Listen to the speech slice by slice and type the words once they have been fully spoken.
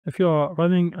If you are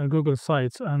running a Google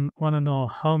Sites and want to know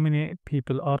how many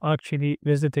people are actually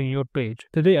visiting your page,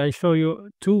 today I show you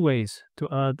two ways to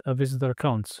add a visitor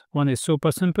accounts. One is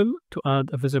super simple to add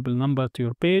a visible number to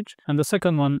your page, and the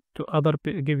second one to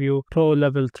give you pro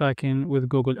level tracking with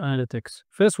Google Analytics.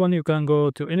 First one, you can go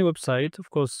to any website.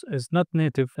 Of course, it's not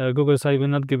native. Google site will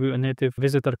not give you a native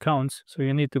visitor counts, so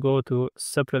you need to go to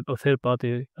separate or third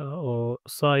party or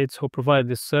sites who provide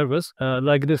this service.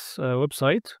 Like this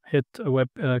website, hit a web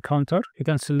counter. You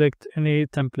can select any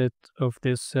template of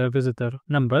this visitor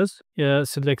numbers.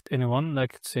 Select anyone,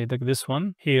 like say like this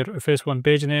one here. First one,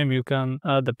 page name. You can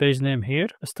add the page name here.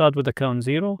 Start with account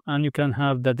 0, and you can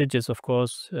have the digits, of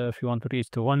course. If you want to reach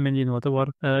to 1 million, whatever,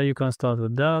 you can start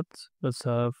with that. Let's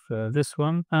have this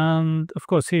one, and of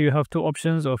course here you have two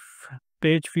options of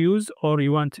page views, or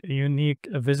you want unique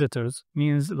visitors.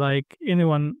 Means like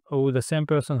anyone or the same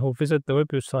person who visit the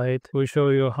website will show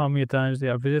you how many times they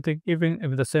are visiting. Even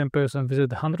if the same person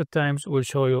visit 100 times, will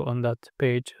show you on that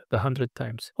page the 100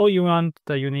 times. Or you want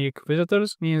the unique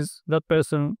visitors, means that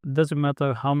person, doesn't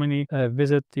matter how many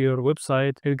visit your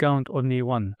website, will count only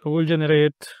one. It will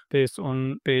generate based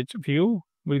on page view.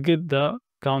 We'll get the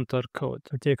counter code.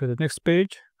 So take to the next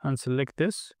page and select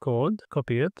this code,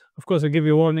 copy it. Of course, I give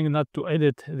you a warning not to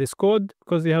edit this code,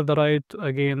 because you have the right,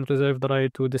 again, reserve the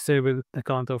right to disable the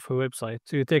counter of a website.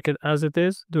 So you take it as it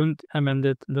is, don't amend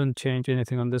it, don't change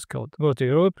anything on this code. Go to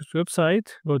your website,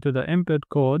 go to the embed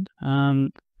code and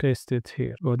paste it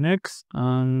here. Go next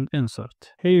and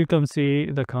insert. Here you can see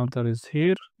the counter is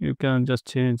here. You can just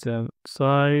change the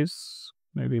size,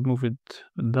 maybe move it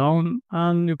down,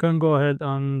 and you can go ahead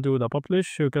and do the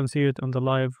publish. You can see it on the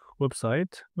live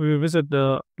website. We will visit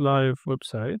the live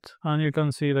website and you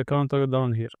can see the counter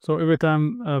down here. So every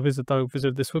time a visitor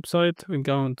visit this website,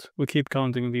 we keep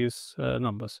counting these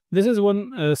numbers. This is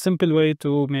one simple way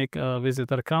to make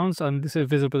visitor counts, and this is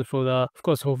visible for the, of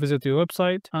course, who visit your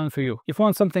website and for you. If you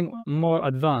want something more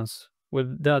advanced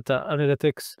with data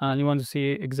analytics and you want to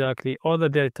see exactly all the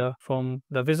data from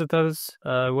the visitors,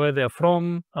 where they're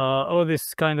from, all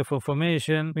this kind of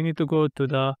information, we need to go to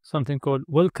the something called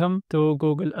welcome to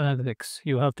Google Analytics.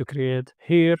 You have to create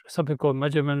here something called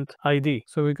measurement ID.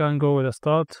 So we can go with a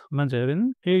start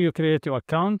measuring. Here you create your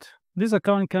account. This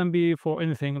account can be for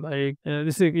anything, like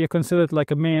this is, you consider it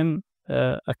like a main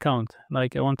account.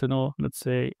 Like I want to know, let's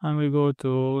say, and we go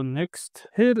to next.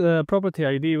 Here the property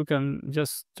ID, you can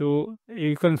just do,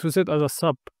 you can use it as a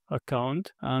sub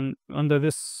account, and under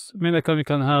this main account you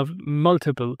can have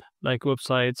multiple like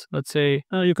websites. Let's say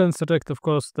you can select, of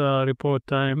course, the report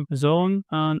time zone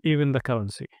and even the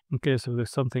currency in case if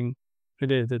there's something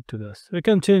related to this. We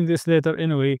can change this later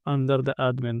anyway under the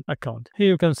admin account. Here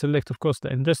you can select, of course,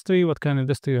 the industry, what kind of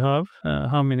industry you have,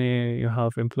 how many you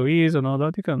have employees and all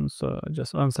that. You can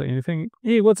just answer anything.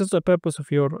 Here, what is the purpose of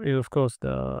your, of course,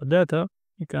 the data.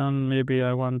 You can, maybe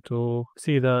I want to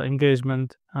see the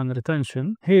engagement and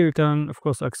retention. Here you can, of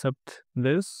course, accept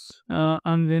this,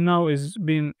 and then now is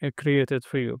being created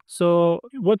for you. So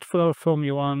what platform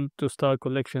you want to start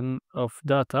collection of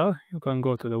data, you can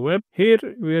go to the web. Here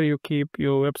where you keep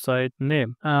your website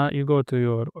name, you go to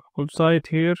your website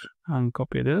here and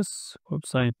copy this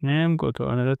website name, go to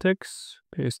analytics,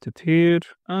 paste it here,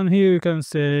 and here you can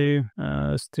say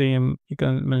stream, you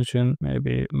can mention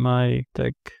maybe my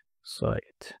tech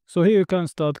site. So here you can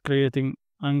start creating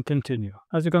and continue.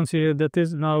 As you can see, that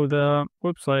is now the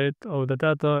website, or the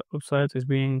data website is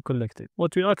being collected.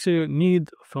 What we actually need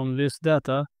from this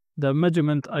data, the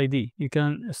measurement ID. You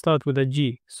can start with a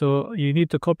G. So you need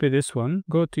to copy this one,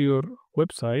 go to your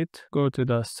website, go to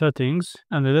the settings,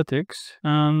 analytics,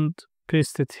 and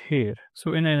paste it here.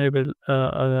 So enable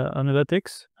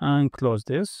analytics and close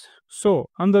this. So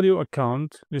under your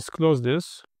account, let's close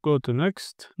this. Go to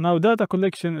next. Now data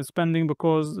collection is pending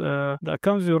because the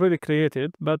account is already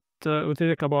created, but it will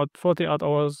take about 48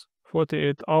 hours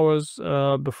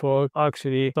before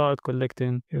actually start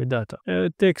collecting your data.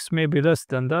 It takes maybe less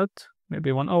than that,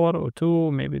 maybe 1 hour or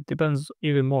 2, maybe it depends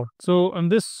even more. So on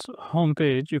this home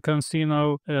page, you can see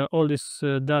now all this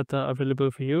data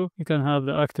available for you. You can have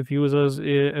the active users,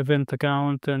 event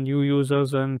account, and new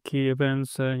users and key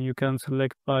events, and you can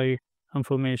select by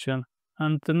information.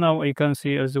 And now you can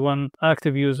see as one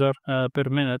active user per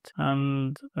minute,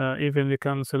 and even you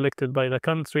can select it by the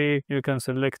country, you can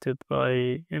select it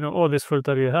by, all this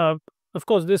filter you have. Of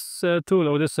course, this tool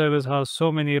or this service has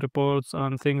so many reports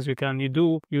and things you can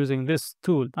do using this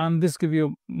tool, and this gives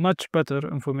you much better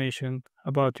information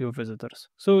about your visitors.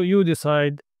 So you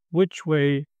decide which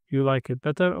way you like it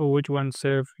better, or which one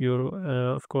serve your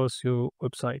of course your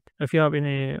website. If you have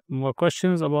any more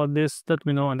questions about this, let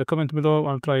me know in the comment below.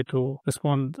 I'll try to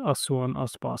respond as soon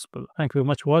as possible. Thank you very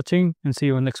much for watching, and see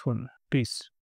you in the next one. Peace.